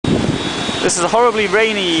This is a horribly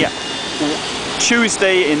rainy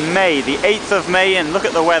Tuesday in May, the 8th of May, and look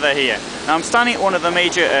at the weather here. Now I'm standing at one of the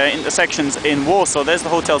major intersections in Warsaw. There's the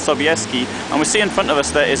Hotel Sobieski, and we see in front of us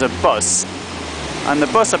there is a bus, and the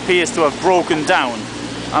bus appears to have broken down.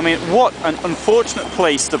 I mean, what an unfortunate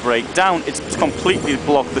place to break down. It's completely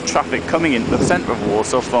blocked the traffic coming into the centre of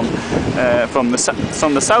Warsaw from the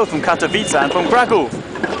south, from Katowice and from Kraków.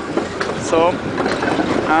 So,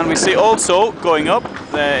 and we see also going up,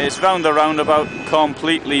 there is round the roundabout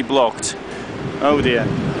completely blocked. Oh dear,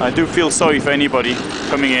 I do feel sorry for anybody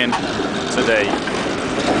coming in today.